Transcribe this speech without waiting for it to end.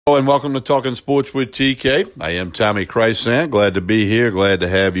Hello and welcome to Talking Sports with TK. I am Tommy Chrisant. Glad to be here. Glad to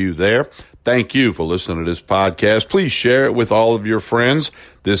have you there. Thank you for listening to this podcast. Please share it with all of your friends.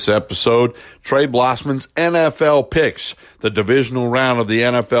 This episode, Trey Blossman's NFL picks, the divisional round of the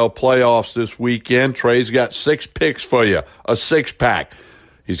NFL playoffs this weekend. Trey's got 6 picks for you, a 6-pack.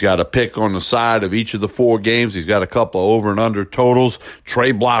 He's got a pick on the side of each of the 4 games. He's got a couple of over and under totals.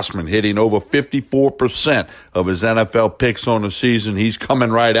 Trey Blossman hitting over 54% of his NFL picks on the season. He's coming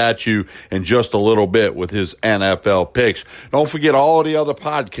right at you in just a little bit with his NFL picks. Don't forget all the other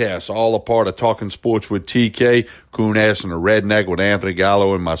podcasts, all a part of Talking Sports with TK, Coon Ass and the Redneck with Anthony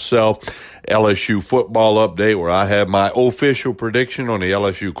Gallo and myself. LSU football update where I have my official prediction on the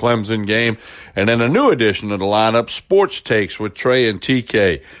LSU Clemson game. And then a new addition of the lineup, Sports Takes with Trey and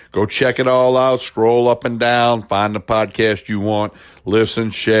TK. Go check it all out. Scroll up and down. Find the podcast you want.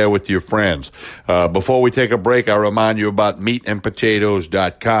 Listen, share with your friends. Before we take a break, I remind you about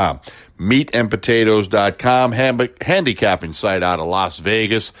meatandpotatoes.com. Meatandpotatoes.com, handicapping site out of Las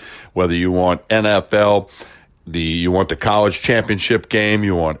Vegas. Whether you want NFL, you want the college championship game,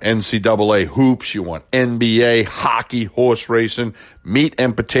 you want NCAA hoops, you want NBA, hockey, horse racing,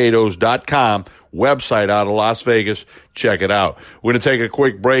 meatandpotatoes.com, website out of Las Vegas. Check it out. We're going to take a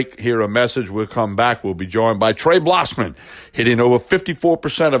quick break, hear a message. We'll come back. We'll be joined by Trey Blossman, hitting over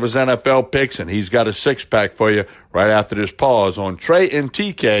 54% of his NFL picks, and he's got a 6-pack for you right after this pause on Trey and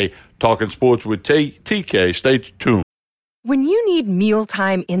TK, Talking Sports with TK. Stay tuned. When you need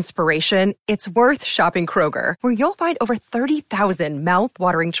mealtime inspiration, it's worth shopping Kroger, where you'll find over 30,000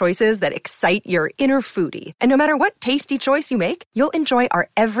 mouth-watering choices that excite your inner foodie. And no matter what tasty choice you make, you'll enjoy our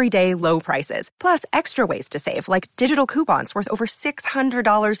everyday low prices, plus extra ways to save, like digital coupons worth over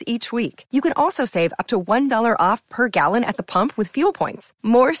 $600 each week. You can also save up to $1 off per gallon at the pump with fuel points.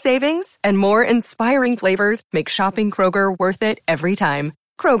 More savings and more inspiring flavors make shopping Kroger worth it every time.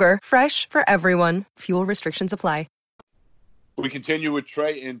 Kroger, fresh for everyone. Fuel restrictions apply. We continue with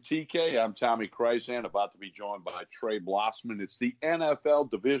Trey and TK. I'm Tommy Chrisant, about to be joined by Trey Blossman. It's the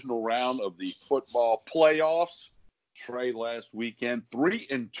NFL divisional round of the football playoffs. Trey last weekend,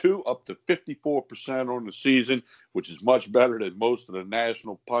 3-2, up to 54% on the season, which is much better than most of the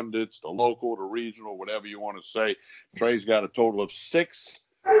national pundits, the local, the regional, whatever you want to say. Trey's got a total of 6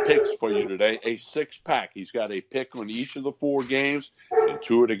 picks for you today, a 6-pack. He's got a pick on each of the 4 games, and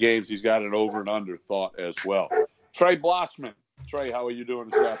 2 of the games he's got an over and under thought as well. Trey Blossman. Trey, how are you doing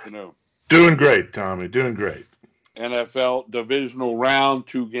this afternoon? Doing great, Tommy. Doing great. NFL divisional round,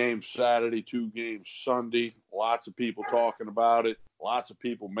 2 games Saturday, 2 games Sunday. Lots of people talking about it. Lots of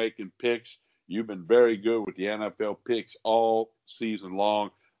people making picks. You've been very good with the NFL picks all season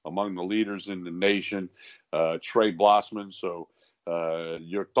long, among the leaders in the nation. Trey Blossman. So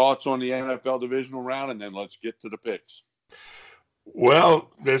your thoughts on the NFL divisional round, and then let's get to the picks.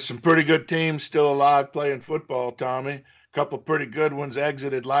 Well, there's some pretty good teams still alive playing football, Tommy. Couple pretty good ones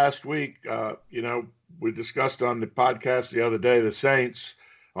exited last week. We discussed on the podcast the other day, the Saints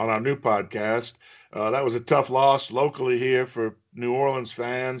on our new podcast. That was a tough loss locally here for New Orleans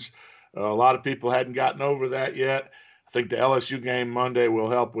fans. A lot of people hadn't gotten over that yet. I think the LSU game Monday will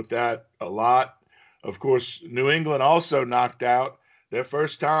help with that a lot. Of course, New England also knocked out. Their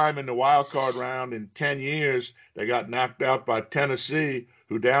first time in the wild card round in 10 years, they got knocked out by Tennessee,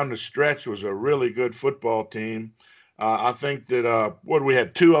 who down the stretch was a really good football team. I think that we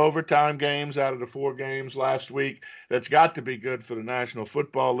had 2 overtime games out of the 4 games last week. That's got to be good for the National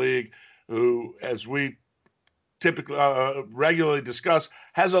Football League, who, as we typically regularly discuss,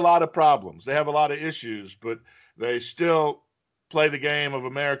 has a lot of problems. They have a lot of issues, but they still play the game of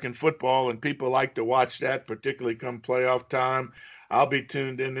American football, and people like to watch that, particularly come playoff time. I'll be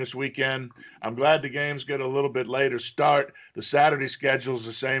tuned in this weekend. I'm glad the games get a little bit later start. The Saturday schedule is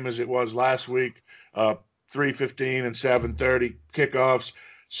the same as it was last week. 3:15 and 7:30 kickoffs.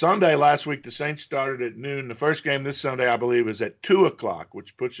 Sunday last week, the Saints started at noon. The first game this Sunday, I believe, is at 2 o'clock,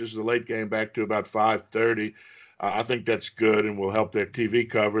 which pushes the late game back to about 5:30. I think that's good and will help their TV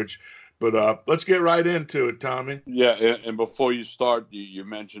coverage. But let's get right into it, Tommy. Yeah, and before you start, you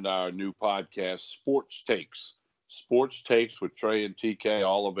mentioned our new podcast, Sports Takes. Sports Takes with Trey and TK,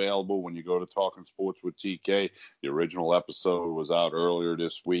 all available when you go to Talking Sports with TK. The original episode was out earlier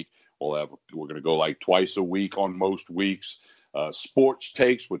this week. We're going to go like twice a week on most weeks. Sports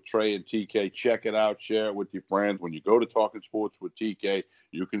Takes with Trey and TK. Check it out. Share it with your friends. When you go to Talking Sports with TK,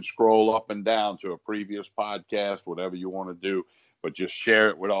 you can scroll up and down to a previous podcast, whatever you want to do, but just share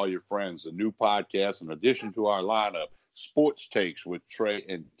it with all your friends. A new podcast in addition to our lineup, Sports Takes with Trey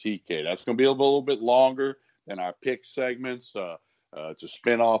and TK. That's going to be a little bit longer than our pick segments. It's a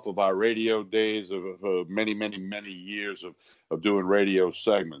spinoff of our radio days of many, many, many years of doing radio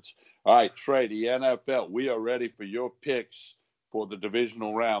segments. All right, Trey, the NFL, we are ready for your picks for the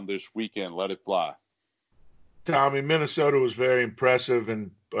divisional round this weekend. Let it fly. Tommy, Minnesota was very impressive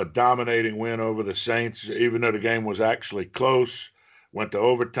in a dominating win over the Saints, even though the game was actually close, went to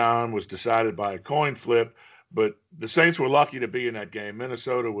overtime, was decided by a coin flip. But the Saints were lucky to be in that game.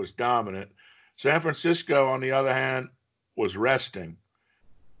 Minnesota was dominant. San Francisco, on the other hand, was resting.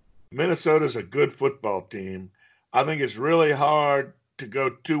 Minnesota's a good football team. I think it's really hard to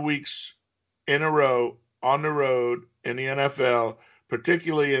go 2 weeks in a row on the road in the NFL,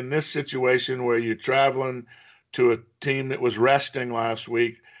 particularly in this situation where you're traveling to a team that was resting last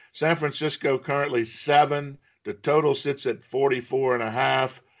week. San Francisco currently 7. The total sits at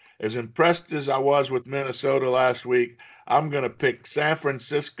 44.5. As impressed as I was with Minnesota last week, I'm going to pick San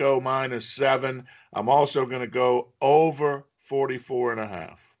Francisco -7. I'm also going to go over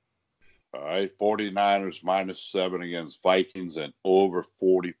 44.5. All right, 49ers -7 against Vikings and over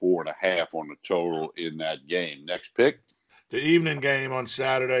 44.5 on the total in that game. Next pick. The evening game on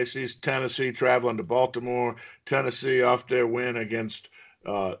Saturday sees Tennessee traveling to Baltimore. Tennessee off their win against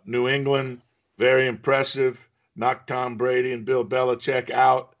New England. Very impressive. Knocked Tom Brady and Bill Belichick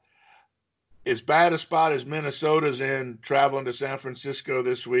out. As bad a spot as Minnesota's in traveling to San Francisco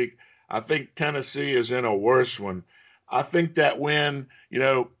this week, I think Tennessee is in a worse one. I think that win,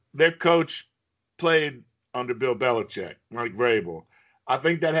 their coach played under Bill Belichick, Mike Vrabel. I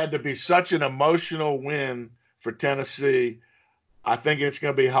think that had to be such an emotional win for Tennessee. I think it's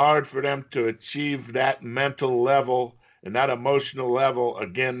going to be hard for them to achieve that mental level and that emotional level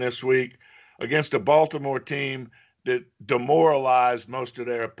again this week against a Baltimore team that demoralized most of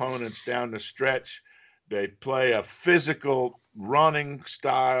their opponents down the stretch. They play a physical running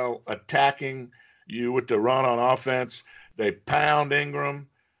style, attacking you with the run on offense. They pound Ingram.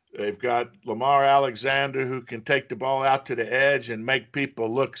 They've got Lamar Alexander, who can take the ball out to the edge and make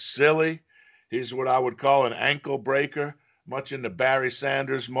people look silly. He's what I would call an ankle breaker, much in the Barry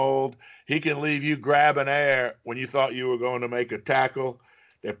Sanders mold. He can leave you grabbing air when you thought you were going to make a tackle.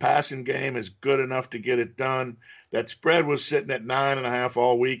 Their passing game is good enough to get it done. That spread was sitting at 9.5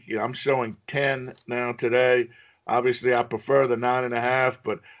 all week. I'm showing 10 now today. Obviously, I prefer the 9.5,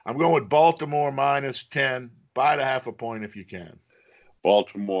 but I'm going with Baltimore -10. Buy the 0.5 point if you can.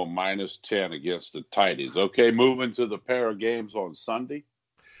 Baltimore -10 against the Titans. Okay, moving to the pair of games on Sunday.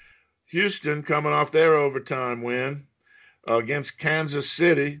 Houston coming off their overtime win against Kansas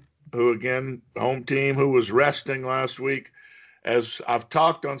City, who, again, home team who was resting last week. As I've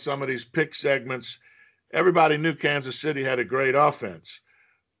talked on some of these pick segments, everybody knew Kansas City had a great offense.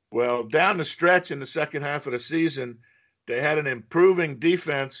 Well, down the stretch in the second half of the season, they had an improving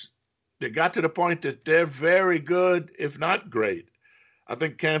defense that got to the point that they're very good, if not great. I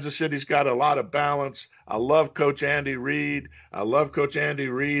think Kansas City's got a lot of balance. I love Coach Andy Reid. I love Coach Andy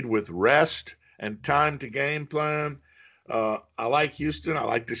Reid with rest and time to game plan. I like Houston. I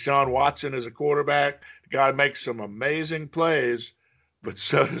like Deshaun Watson as a quarterback. The guy makes some amazing plays, but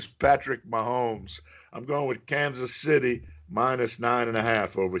so does Patrick Mahomes. I'm going with Kansas City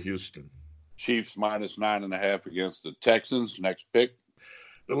 -9.5 over Houston. Chiefs -9.5 against the Texans. Next pick.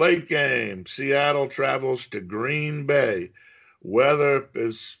 The late game. Seattle travels to Green Bay. Weather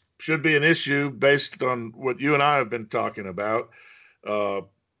should be an issue based on what you and I have been talking about.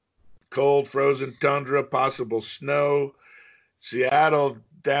 Cold, frozen tundra, possible snow. Seattle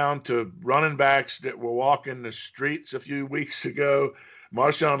down to running backs that were walking the streets a few weeks ago.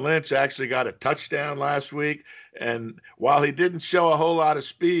 Marshawn Lynch actually got a touchdown last week, and while he didn't show a whole lot of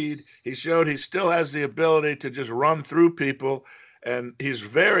speed, he showed he still has the ability to just run through people, and he's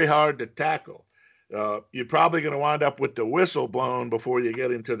very hard to tackle. You're probably going to wind up with the whistle blown before you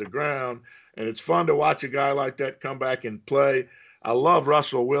get him to the ground, and it's fun to watch a guy like that come back and play. I love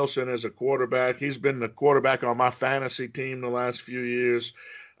Russell Wilson as a quarterback. He's been the quarterback on my fantasy team the last few years.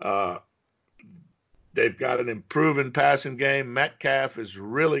 They've got an improving passing game. Metcalf is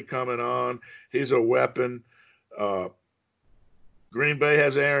really coming on. He's a weapon. Green Bay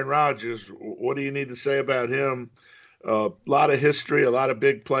has Aaron Rodgers. What do you need to say about him? A lot of history, a lot of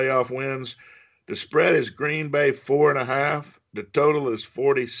big playoff wins. The spread is Green Bay 4.5. The total is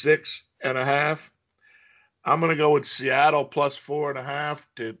 46.5. I'm going to go with Seattle +4.5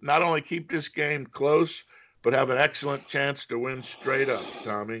 to not only keep this game close, but have an excellent chance to win straight up,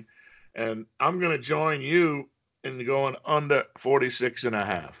 Tommy. And I'm going to join you in going under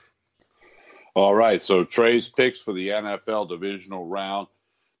 46.5. All right, so Trey's picks for the NFL divisional round.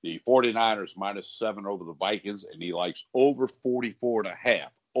 The 49ers -7 over the Vikings, and he likes over 44.5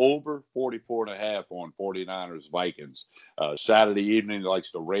 over 44.5 on 49ers Vikings. Saturday evening, he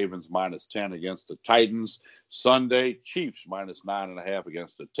likes the Ravens -10 against the Titans. Sunday, Chiefs -9.5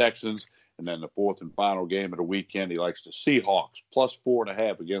 against the Texans. And then the fourth and final game of the weekend, he likes the Seahawks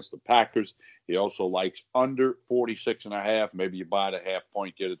 +4.5 against the Packers. He also likes under 46.5. Maybe you buy the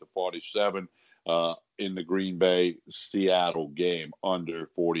half-point, get it to 47 in the Green Bay-Seattle game, under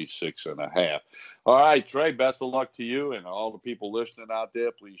 46.5. All right, Trey, best of luck to you and all the people listening out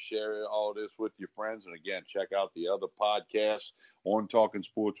there. Please share all this with your friends. And, again, check out the other podcasts on Talking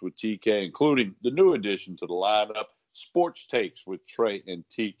Sports with TK, including the new addition to the lineup, Sports Takes with Trey and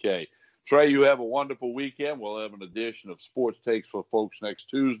TK. Trey, you have a wonderful weekend. We'll have an edition of Sports Takes for folks next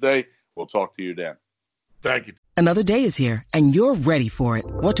Tuesday. We'll talk to you then. Thank you. Another day is here, and you're ready for it.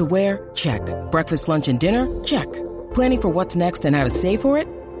 What to wear? Check. Breakfast, lunch, and dinner? Check. Planning for what's next and how to save for it?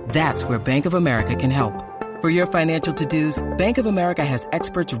 That's where Bank of America can help. For your financial to-dos, Bank of America has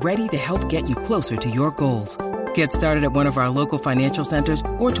experts ready to help get you closer to your goals. Get started at one of our local financial centers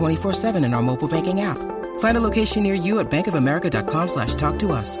or 24/7 in our mobile banking app. Find a location near you at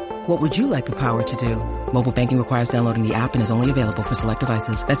bankofamerica.com/talktous. What would you like the power to do? Mobile banking requires downloading the app and is only available for select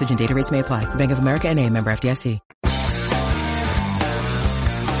devices. Message and data rates may apply. Bank of America NA, member FDIC.